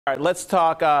All right, let's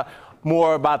talk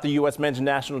more about the U.S. men's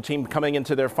national team coming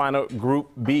into their final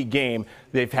Group B game.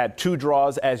 They've had two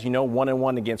draws, as you know,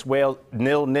 1-1 against Wales,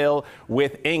 0-0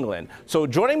 with England. So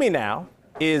joining me now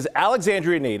is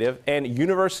Alexandria native and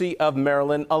University of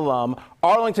Maryland alum,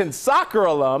 Arlington soccer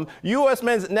alum, U.S.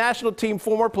 men's national team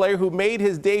former player who made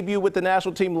his debut with the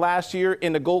national team last year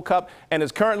in the Gold Cup and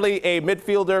is currently a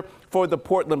midfielder for the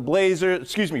Portland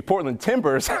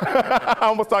Timbers. I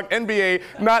almost talked NBA,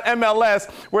 not MLS.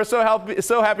 We're so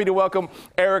happy to welcome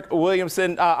Eryk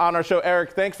Williamson on our show.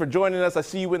 Eryk, thanks for joining us. I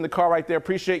see you in the car right there.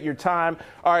 Appreciate your time.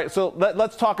 All right, so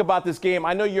let's talk about this game.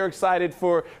 I know you're excited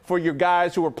for your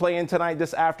guys who are playing tonight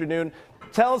this afternoon.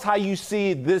 Tell us how you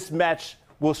see this match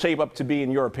will shape up to be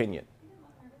in your opinion.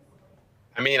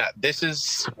 I mean, this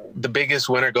is the biggest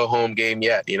winner-go-home game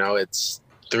yet. You know, it's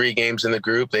 3 games in the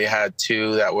group. They had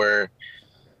 2 that were,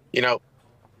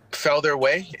 fell their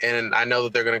way. And I know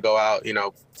that they're going to go out,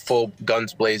 full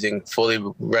guns blazing, fully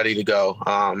ready to go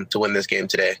to win this game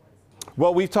today.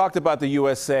 Well, we've talked about the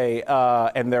USA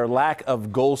and their lack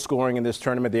of goal scoring in this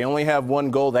tournament. They only have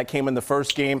 1 goal that came in the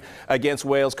first game against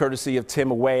Wales, courtesy of Tim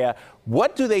Weah.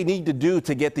 What do they need to do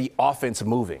to get the offense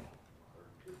moving?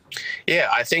 Yeah,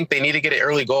 I think they need to get an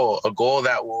early goal, a goal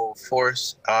that will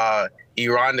force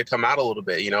Iran to come out a little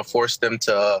bit, force them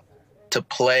to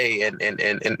play and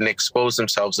expose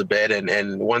themselves a bit.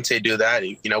 And once they do that,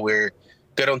 we're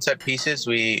good on set pieces.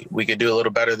 We could do a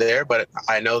little better there, but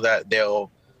I know that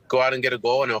they'll go out and get a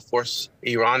goal and they'll force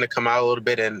Iran to come out a little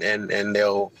bit and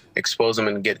they'll expose them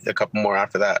and get a couple more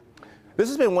after that. This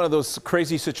has been one of those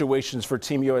crazy situations for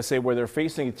Team USA where they're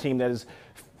facing a team that is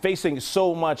facing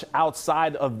so much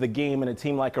outside of the game, and a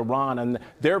team like Iran, and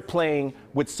they're playing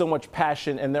with so much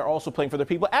passion, and they're also playing for their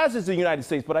people, as is the United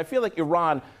States. But I feel like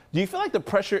Iran, do you feel like the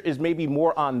pressure is maybe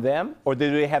more on them, or do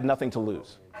they have nothing to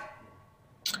lose?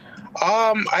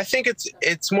 I think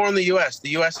it's more on the U.S. The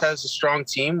U.S. has a strong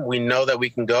team. We know that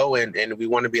we can go, and we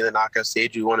want to be in the knockout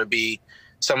stage. We want to be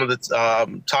some of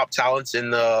the top talents in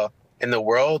the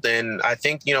world, and I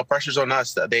think pressure's on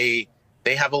us. They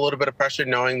have a little bit of pressure,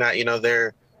 knowing that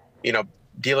they're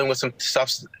dealing with some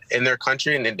stuff in their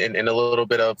country and a little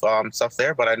bit of stuff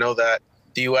there. But I know that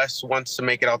the U.S. wants to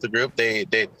make it out the group.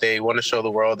 They want to show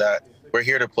the world that we're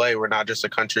here to play. We're not just a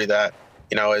country that,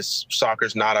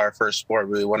 soccer's not our first sport.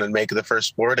 We want to make it the first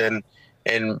sport and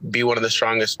be one of the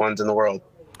strongest ones in the world.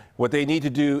 What they need to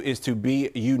do is to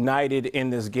be united in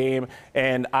this game.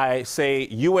 And I say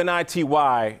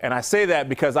UNITY, and I say that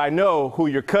because I know who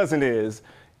your cousin is,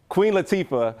 Queen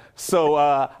Latifah. So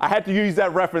I had to use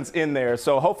that reference in there.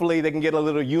 So hopefully they can get a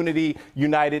little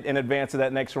united in advance of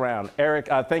that next round.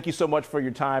 Eryk, thank you so much for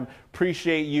your time.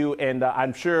 Appreciate you. And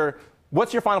I'm sure,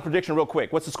 what's your final prediction real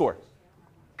quick? What's the score?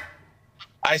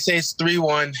 I say it's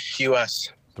 3-1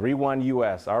 U.S. 3-1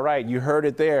 U.S. All right. You heard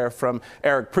it there from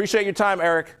Eryk. Appreciate your time,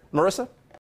 Eryk. Marissa?